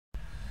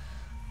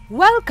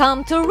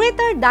Welcome to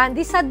Ritter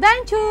Dandy's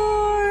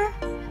Adventure!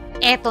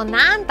 Ito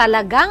na ang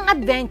talagang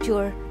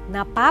adventure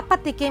na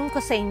papatikim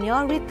ko sa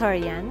inyo,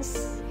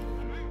 Ritterians.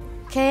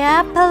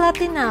 Kaya pala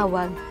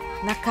tinawag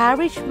na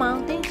Courage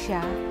Mountain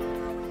siya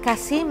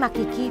kasi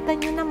makikita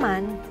nyo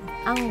naman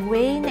ang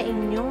way na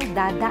inyong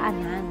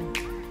dadaanan.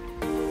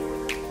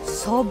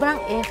 Sobrang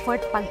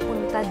effort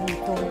pagpunta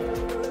dito.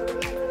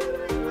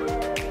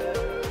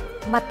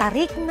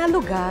 Matarik na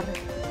lugar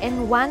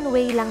and one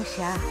way lang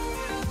siya.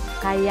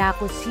 Kaya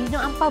kung sino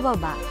ang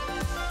pababa,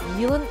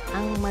 yun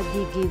ang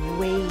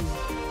mag-giveaway.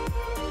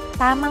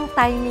 Tamang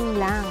timing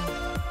lang.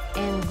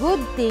 And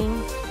good thing,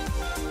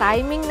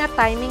 timing na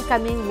timing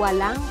kaming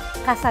walang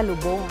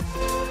kasalubong.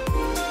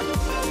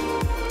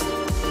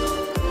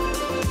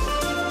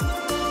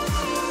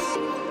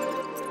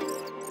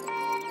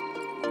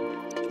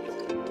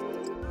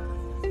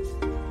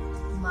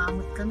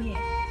 Umamot kami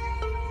eh.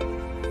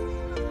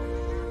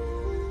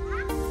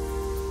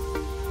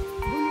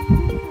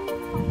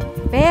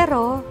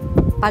 Pero,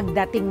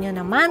 pagdating nyo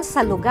naman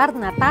sa lugar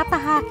na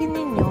tatahakin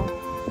ninyo,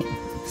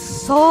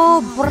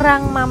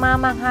 sobrang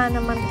mamamangha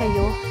naman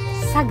kayo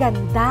sa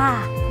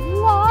ganda.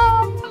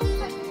 Wow!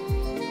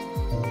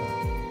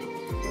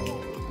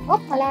 Oh,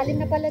 malalim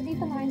na pala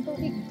dito, maraming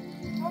tubig.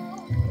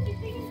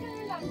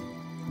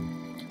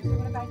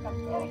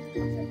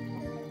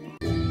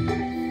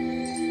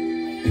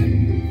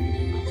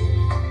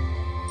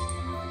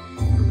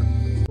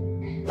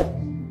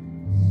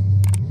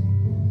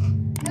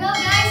 Hello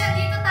guys!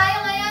 Nandito tayo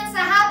ngayon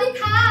sa Hobbit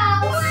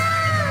House!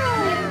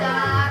 Ganda!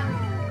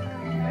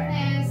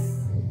 Fairness!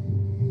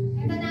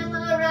 Ito na ang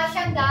mga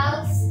Russian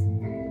dolls.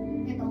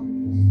 Ito.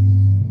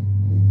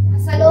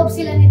 Nasa loob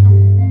sila nito.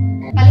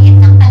 Paliit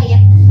ng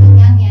paliit.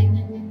 Yan.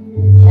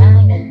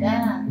 Yan, ganda.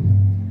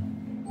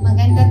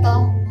 Maganda to.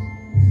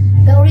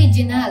 The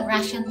original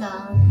Russian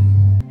doll.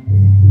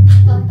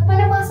 Ito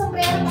pala mga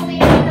sombrero na may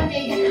mga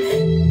Vegas.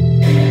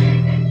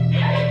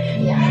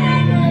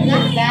 Yan,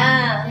 ganda.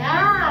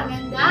 Yeah,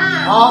 ganda.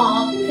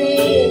 Oh,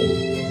 okay.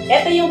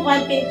 Ito yung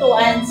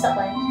pintuan sa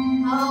pan.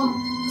 Oo.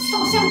 Gusto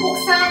ko siyang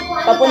buksan kung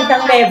ano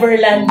Papuntang dapat.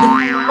 Neverland.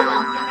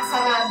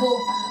 Nakasarado.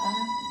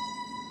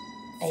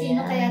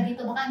 Sino Ayan. kaya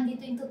dito? Baka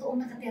dito yung totoong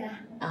nakatira.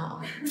 Oo.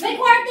 May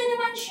kwarto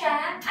naman siya.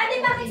 Ate,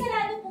 bakit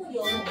sarado po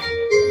yun?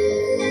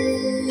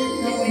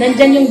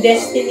 Nandyan yung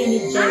destiny ni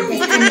Jen.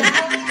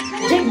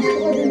 Jen.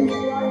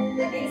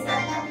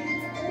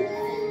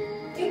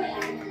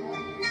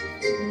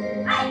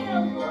 Ay,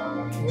 ikaw po.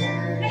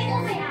 Kayo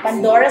kaya?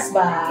 Pandora's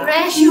bag.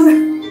 Treasure.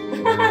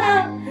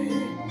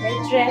 May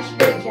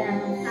treasure dyan.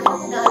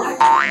 $100.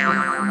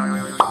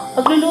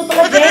 Pagluluto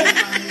ka, Jen,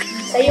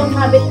 sa iyong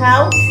Hobbit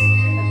house.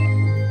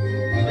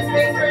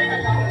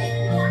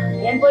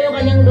 Yan po yung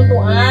kanyang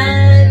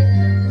lutuan.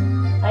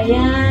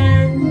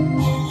 Ayan.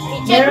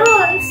 Kitchen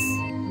rules.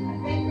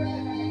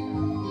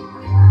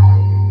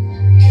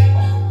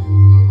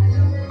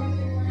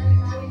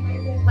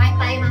 Kumain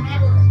tayo mamaya.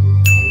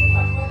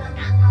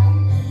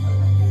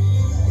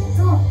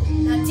 Ito,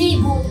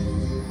 natibo.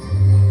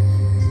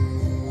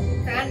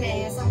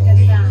 Fairness, ang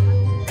ganda.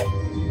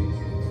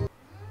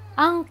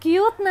 Ang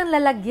cute ng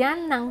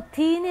lalagyan ng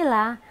tea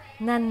nila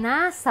na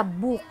nasa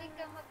book.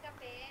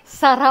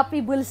 Sarap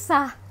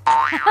ibulsa.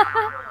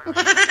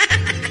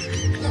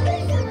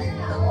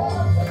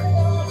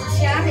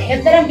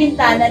 Ganda ng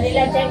bintana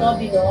nila, Jen, oh,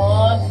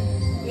 binot.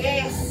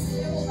 Yes.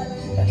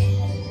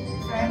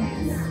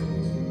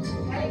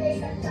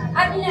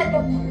 Ate na ito.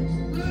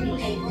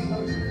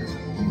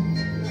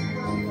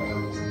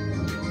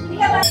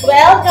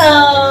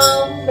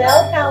 Welcome!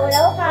 Welcome!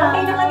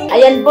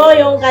 Ayan po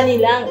yung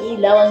kanilang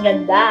ilaw. Ang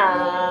ganda.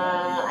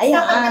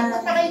 Ayan. Kapag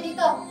nagpunta kayo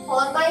dito,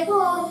 4x4,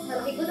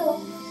 malaki gulo.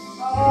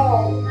 Oo.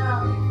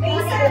 Ah, May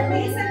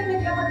isa na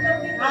nagkakaglaw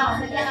din.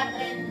 naglahat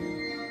rin.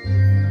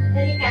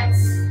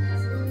 Delicats.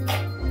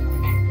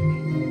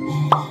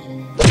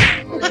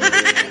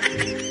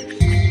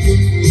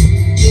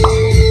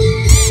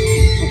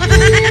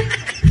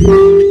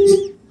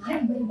 Ay,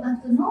 iba-ibang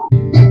tunog.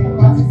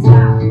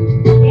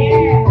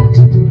 Yeah.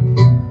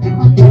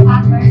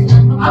 Hot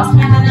version. Tapos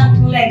nga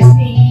ng legs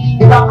ni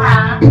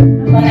Baka.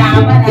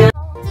 Malama na.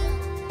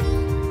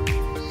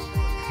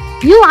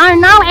 You are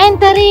now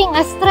entering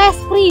a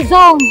stress-free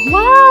zone.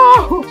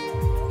 Wow!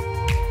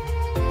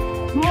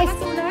 Nice.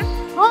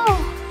 Oh,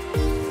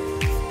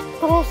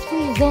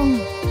 stress-free zone.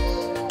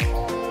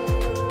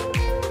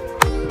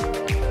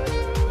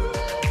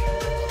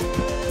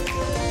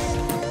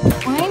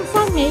 Vines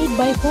are made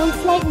by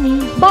fools like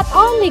me, but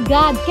only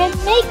God can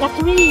make a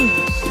tree.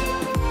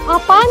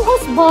 Upon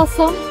whose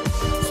bosom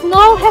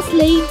snow has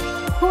lain,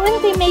 who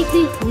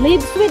intimately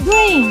lives with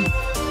rain.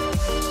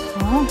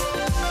 Huh?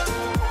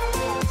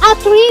 A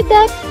tree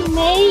that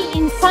may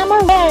in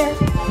summer wear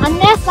a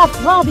nest of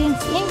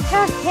robins in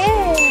her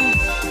hair.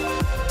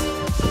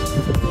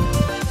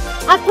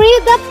 A tree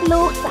that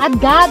looks at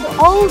God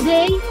all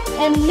day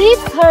and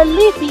lifts her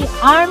leafy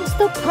arms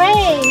to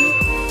pray.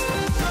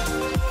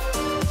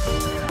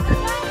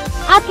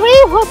 A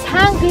tree whose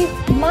hungry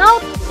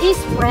mouth is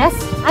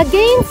pressed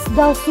against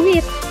the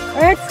sweet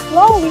earth's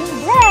flowing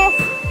breast.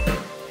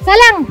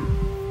 Teka lang!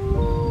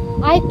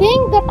 I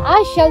think that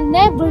I shall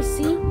never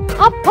see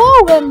a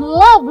poem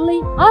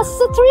lovely as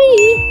a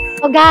tree.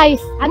 So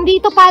guys,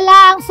 andito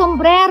pala ang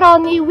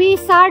sombrero ni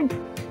Wizard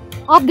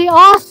of the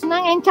Oz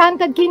ng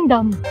Enchanted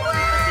Kingdom.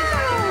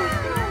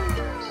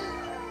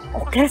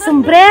 Okay,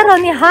 sombrero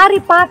ni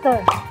Harry Potter.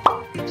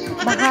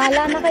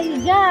 Bahala na kayo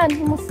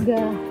dyan,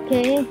 humusga.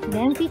 Okay,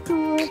 then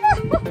picture.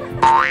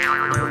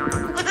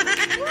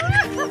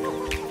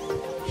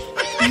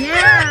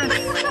 Yes!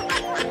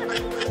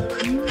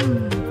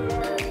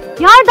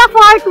 You're the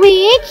fourth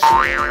witch?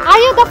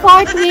 Are you the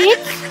fourth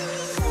witch?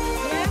 Yes,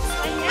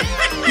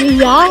 I am.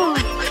 Yeah.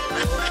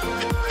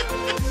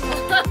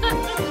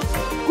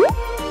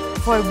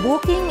 For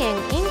booking and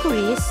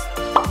inquiries,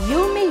 you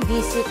may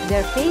visit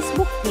their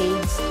Facebook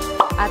page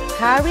at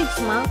Courage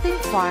Mountain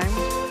Farm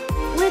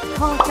with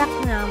contact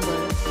number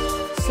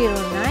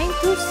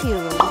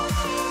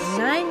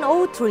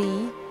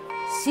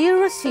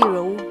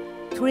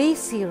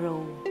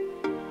 0920-903-0030.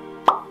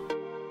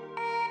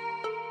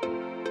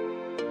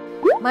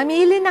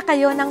 Mamili na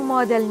kayo ng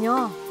model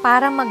nyo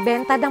para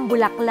magbenta ng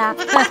bulaklak.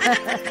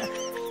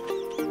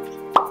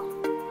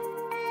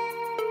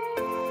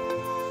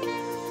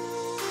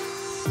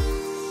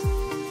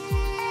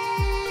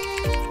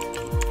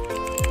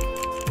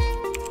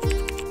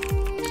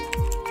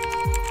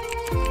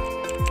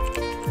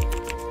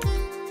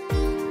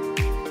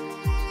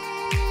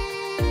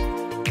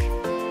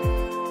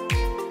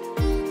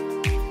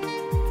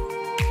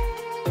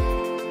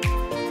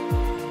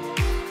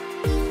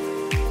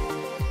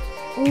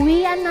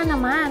 Uwian na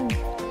naman.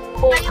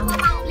 Kaya mo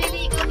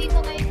mauliligo dito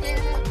kay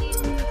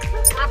Geraldine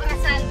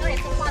Abrasaldo.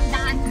 Ito po ang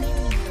daan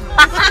din.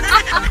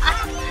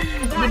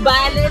 Di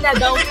bale na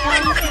daw po.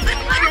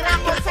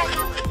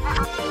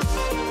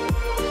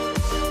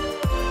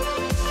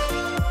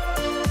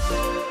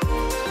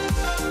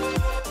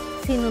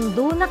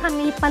 Sinundo na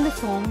kami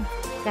palusong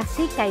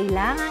kasi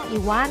kailangang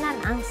iwanan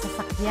ang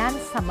sasakyan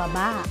sa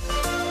baba.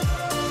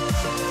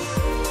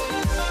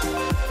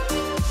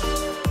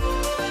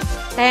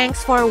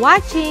 Thanks for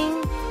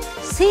watching.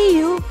 See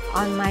you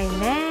on my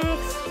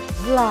next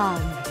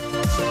vlog.